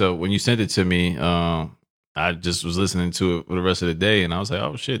caught myself when you sent it to me. I just was listening to it for the rest of the day, and I was like,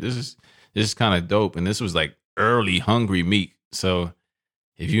 "Oh shit, this is kind of dope." And this was like early Hungry Meek. So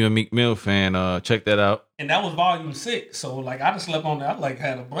if you're a Meek Mill fan, check that out. And that was Volume 6. So like I just slept on that. I like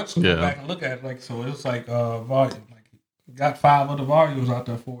had a bunch to go back and look at it. Like so, it's like volume. Like got 5 other volumes out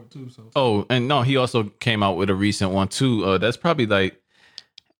there for it too. So. Oh, and no, he also came out with a recent one too. That's probably like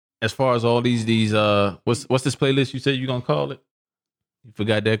as far as all these what's this playlist you said you gonna call it? You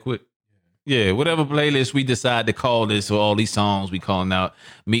forgot that quick. Yeah, whatever playlist we decide to call this, or all these songs we calling out.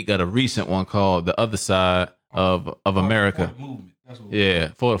 Meek got a recent one called "The Other Side of America." For the movement. That's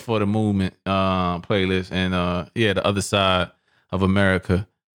what for the movement playlist, and "The Other Side of America."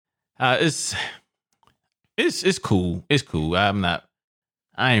 It's cool. It's cool. I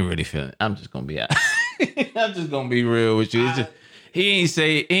ain't really feeling it. I'm just gonna be out. I'm just gonna be real with you. It's just,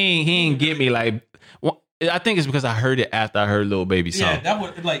 he ain't get me like. I think it's because I heard it after I heard Lil Baby song. Yeah, that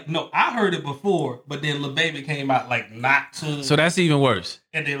was like I heard it before, but then Lil Baby came out like not to. So that's even worse.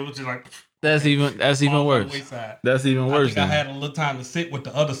 And then it was just like that's even worse. That's even worse. I think I had a little time to sit with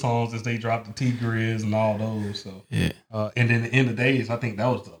the other songs as they dropped the T Grizz and all those. So yeah, and then the End of Days, I think that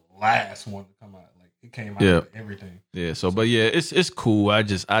was the last one to come out. Like it came out with everything. Yeah. So, but yeah, it's cool. I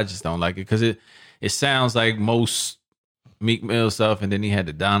just don't like it because it sounds like most Meek Mill stuff, and then he had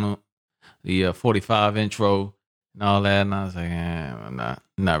the 45 intro and all that, and I was like, I'm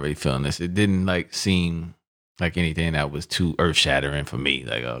not really feeling this. It didn't like seem like anything that was too earth shattering for me.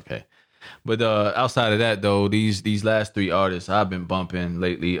 Like, okay. But outside of that though, these last 3 artists I've been bumping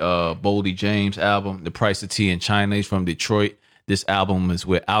lately. Boldy James album, The Price of Tea in China. He's from Detroit. This album is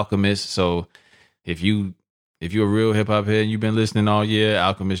with Alchemist. So if you're a real hip hop head and you've been listening all year,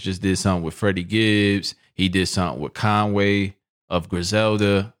 Alchemist just did something with Freddie Gibbs. He did something with Conway of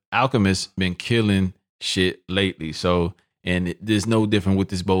Griselda. Alchemist been killing shit lately. So, and there's no different with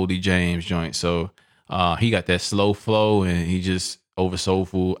this Boldy James joint. So, he got that slow flow and he just over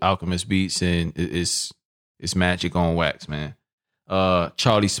soulful Alchemist beats, and it's magic on wax, man.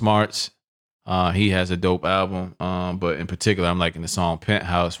 Charlie Smarts, he has a dope album. But in particular, I'm liking the song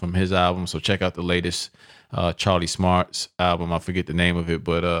Penthouse from his album. So check out the latest Charlie Smarts album. I forget the name of it,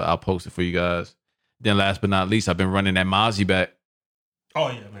 but I'll post it for you guys. Then last but not least, I've been running that Mozzie back. Oh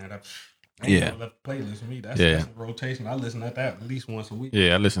yeah, man. Left playlist for me. That's a rotation. I listen to that at least once a week.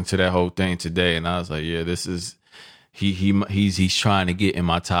 Yeah, I listened to that whole thing today, and I was like, yeah, this is he's trying to get in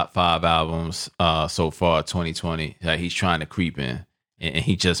my top 5 albums so far 2020. Like he's trying to creep in, and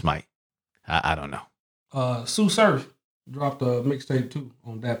he just might. I don't know. Sue Surf dropped a mixtape too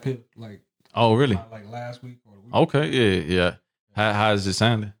on that pit. Like oh really? Like last week or the week. Okay, yeah. How is it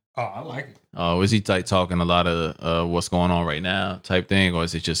sounding? Oh, I like it. Oh, is he like talking a lot of what's going on right now type thing, or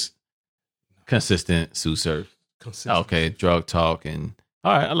is it just consistent Sue Surf? Consistent. Okay, drug talk and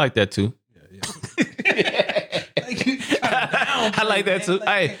all right, I like that too. Yeah. I like that too.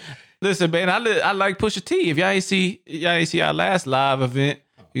 Hey, listen, man, I like Pusha T. If y'all ain't see our last live event,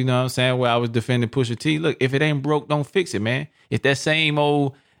 you know what I'm saying, where I was defending Pusha T. Look, if it ain't broke, don't fix it, man. If that same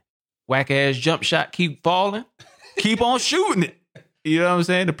old whack ass jump shot keep falling, keep on shooting it. You know what I'm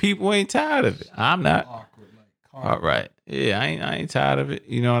saying? The people ain't tired of it. I'm not. All right. Yeah, I ain't tired of it.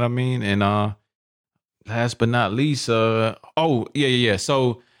 You know what I mean? And last but not least, So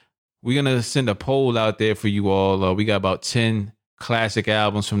we're gonna send a poll out there for you all. We got about 10 classic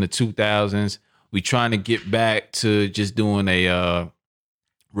albums from the 2000s. We trying to get back to just doing a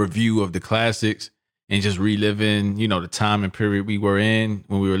review of the classics and just reliving, the time and period we were in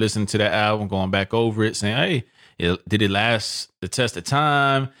when we were listening to that album, going back over it, saying, hey, did it last the test of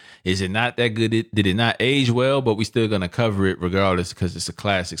time? Is it not that good? Did it not age well? But we still going to cover it regardless because it's a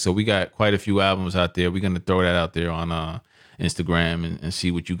classic. So we got quite a few albums out there. We're going to throw that out there on Instagram and see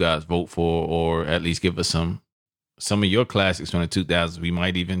what you guys vote for, or at least give us some of your classics from the 2000s. We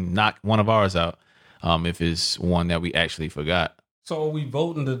might even knock one of ours out if it's one that we actually forgot. So are we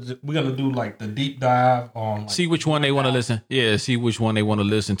voting? We're going to do like the deep dive on. See which one they want to listen. Yeah, see which one they want to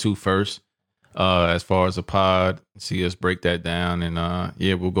listen to first. As far as a pod, see us break that down, and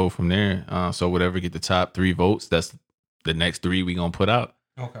we'll go from there. So whatever get the top 3 votes, that's the next 3 we gonna put out.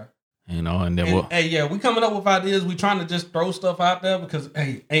 Okay. you know, and then we coming up with ideas. We trying to just throw stuff out there because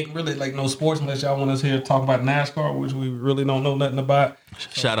ain't really like no sports unless y'all want us here to talk about NASCAR, which we really don't know nothing about.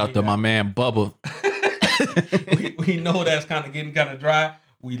 Shout out to my man Bubba. we know that's kind of getting kind of dry.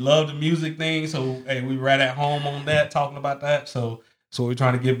 We love the music thing, so we right at home on that, talking about that. So we're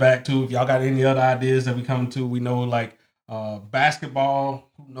trying to get back to. If y'all got any other ideas that we coming to, we know like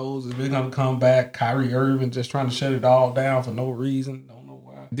basketball. Who knows if it's gonna come back? Kyrie Irving just trying to shut it all down for no reason. Don't know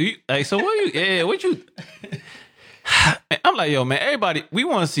why. Do you like? So what you? Yeah, what you? I'm like, yo, man. Everybody, we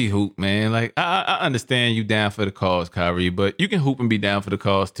want to see hoop, man. Like, I understand you down for the cause, Kyrie, but you can hoop and be down for the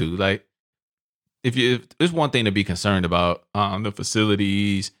cause too. Like. If there's one thing to be concerned about, the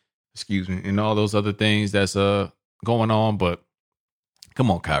facilities, and all those other things that's going on, but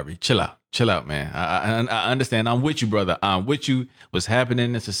come on, Kyrie, chill out, man. I understand. I'm with you, brother. I'm with you. What's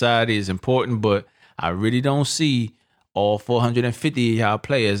happening in society is important, but I really don't see all 450 of y'all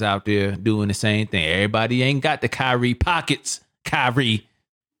players out there doing the same thing. Everybody ain't got the Kyrie pockets, Kyrie.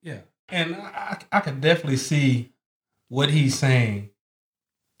 Yeah, and I could definitely see what he's saying.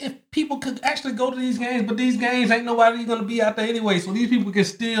 If people could actually go to these games, but these games ain't nobody going to be out there anyway, so these people can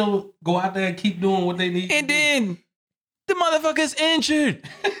still go out there and keep doing what they need. And then the motherfucker's injured.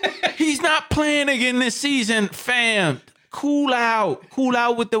 He's not playing again this season, fam. Cool out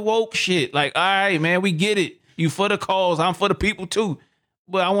with the woke shit. Like, all right, man, we get it. You for the cause, I'm for the people too.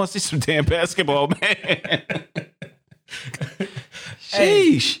 But I want to see some damn basketball, man.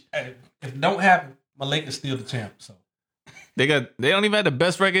 Sheesh. Hey, if it don't happen, my Lakers still the champ, so. They don't even have the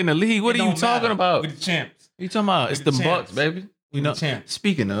best record in the league. What are you talking about? We the champs. What you talking about? It's the Bucks, baby. We the champs.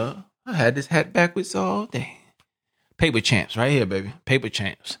 Speaking of, I had this hat backwards all day. Paper champs right here, baby. Paper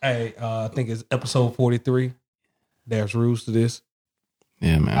champs. Hey, I think it's episode 43. There's rules to this.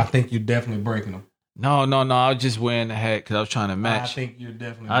 Yeah, man. I think you're definitely breaking them. No. I was just wearing the hat because I was trying to match. I think you're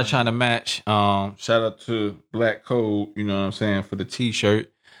definitely. I was trying to match. Shout out to Black Code. You know what I'm saying, for the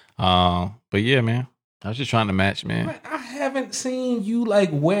T-shirt. But yeah, man. I was just trying to match, man. I haven't seen you like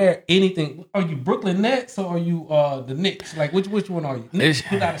wear anything. Are you Brooklyn Nets or are you the Knicks? Like which one are you? Knicks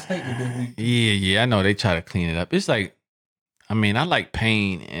put out a statement this week. Yeah. I know they try to clean it up. It's like, I mean, I like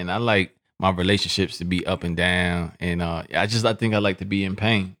pain and I like my relationships to be up and down, and I think I like to be in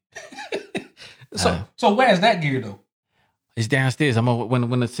pain. So where's that gear though? It's downstairs.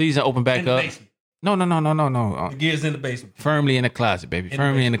 When the season open back up. Basement. No. The gear's in the basement. Firmly in the closet, baby.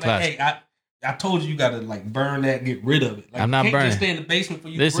 Firmly in the closet. Like, hey, I told you gotta like burn that, get rid of it. Like, I'm not burning. Just stay in the basement for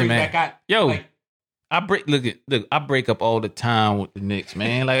you Listen, to bring man. back out. Yo, like, I break up all the time with the Knicks,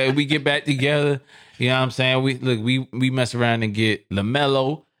 man. Like if we get back together, you know what I'm saying? We mess around and get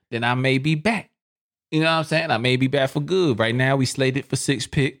LaMelo, then I may be back. You know what I'm saying? I may be back for good. Right now we slated for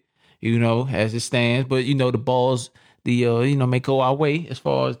 6th pick, you know, as it stands. But you know the balls, may go our way as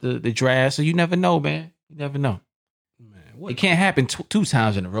far as the draft. So you never know, man. You never know. It can't happen two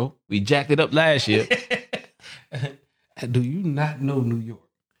times in a row. We jacked it up last year. Do you not know New York?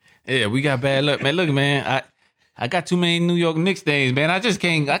 Yeah, we got bad luck, man. Look, man, I got too many New York Knicks things, man. I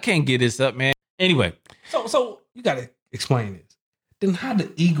can't get this up, man. Anyway. So you got to explain this. Then how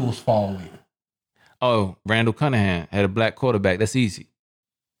the Eagles fall in? Oh, Randall Cunningham had a black quarterback. That's easy.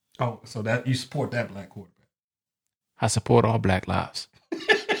 Oh, so that you support that black quarterback? I support all black lives.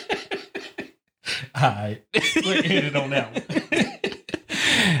 All right. We'll end it on that one.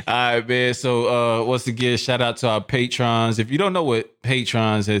 All right, man. So once again, shout out to our patrons. If you don't know what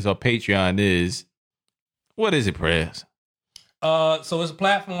patrons is or Patreon is, what is it, Perez? So it's a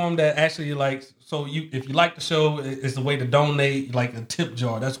platform that actually if you like the show, it's a way to donate, like a tip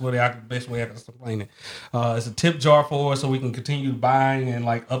jar. That's the best way I can explain it. It's a tip jar for us so we can continue buying and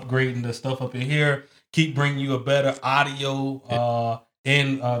like upgrading the stuff up in here. Keep bringing you a better audio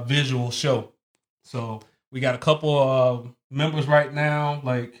and visual show. So we got a couple of members right now.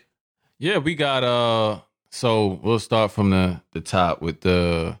 Like, yeah, we got so we'll start from the top with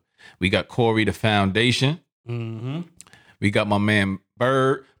we got Corey the Foundation. Mm-hmm. We got my man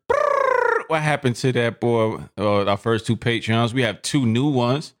Bird. What happened to that boy? Our first 2 Patreons. We have 2 new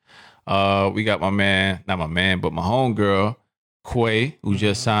ones. We got my man, not my man, but my homegirl, Quay, who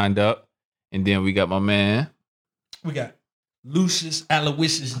just signed up. And then we got my man. We got Lucius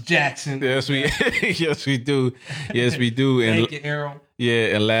Aloysius Jackson. Yes, we do. Yes, we do. And thank you, Errol.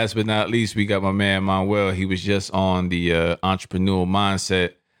 Yeah, and last but not least, we got my man Manuel. He was just on the Entrepreneurial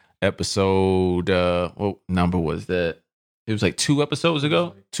Mindset episode. What number was that? It was like 2 episodes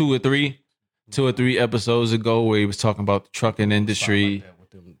ago, 2 or 3 episodes ago, where he was talking about the trucking industry.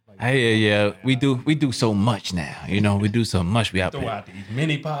 Yeah. We do so much now. You know, we do so much. We out Throw there. out these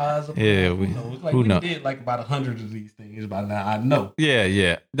mini pods. Yeah, we did like about 100 of these things by now. I know.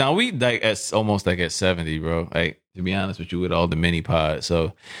 Yeah. Now we like almost like at 70, bro. Like, to be honest with you, with all the mini pods.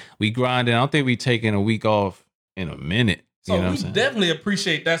 So we grinding. I don't think we taking a week off in a minute. So we definitely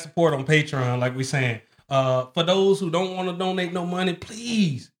appreciate that support on Patreon, like we saying. For those who don't want to donate no money,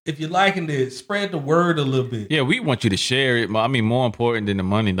 please, if you're liking this, spread the word a little bit. Yeah, we want you to share it. I mean, more important than the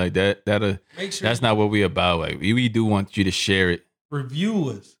money, like that. Make sure that's not what we about. Like we do want you to share it. Review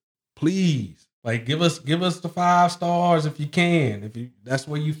us, please. Like give us the 5 stars if you can. That's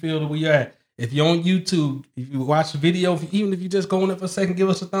where you feel that we at. If you're on YouTube, if you watch the video, even if you just go in there for a second, give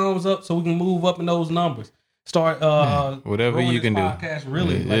us a thumbs up so we can move up in those numbers. Start whatever you can podcast do.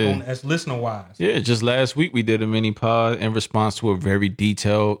 Really, as listener wise. Yeah, just last week we did a mini pod in response to a very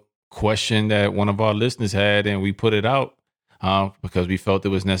detailed question that one of our listeners had, and we put it out because we felt it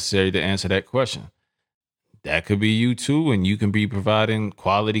was necessary to answer that question. That could be you too, and you can be providing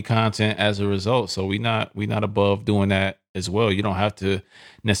quality content as a result. So we not above doing that as well. You don't have to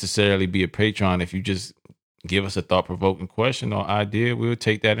necessarily be a patron. If you just give us a thought-provoking question or idea, we'll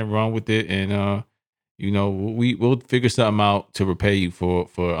take that and run with it, and we'll figure something out to repay you for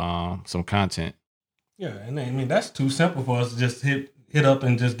some content. Yeah, and I mean that's too simple for us to just hit up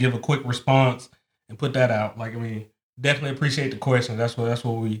and just give a quick response and put that out. Like, I mean, definitely appreciate the questions. That's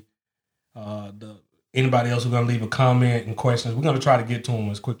what we anybody else who's gonna leave a comment and questions, we're gonna try to get to them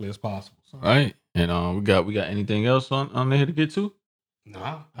as quickly as possible. So. All right, and we got anything else on there to get to?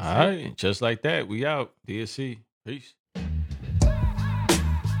 Nah. All right, just like that, we out. DSC. Peace.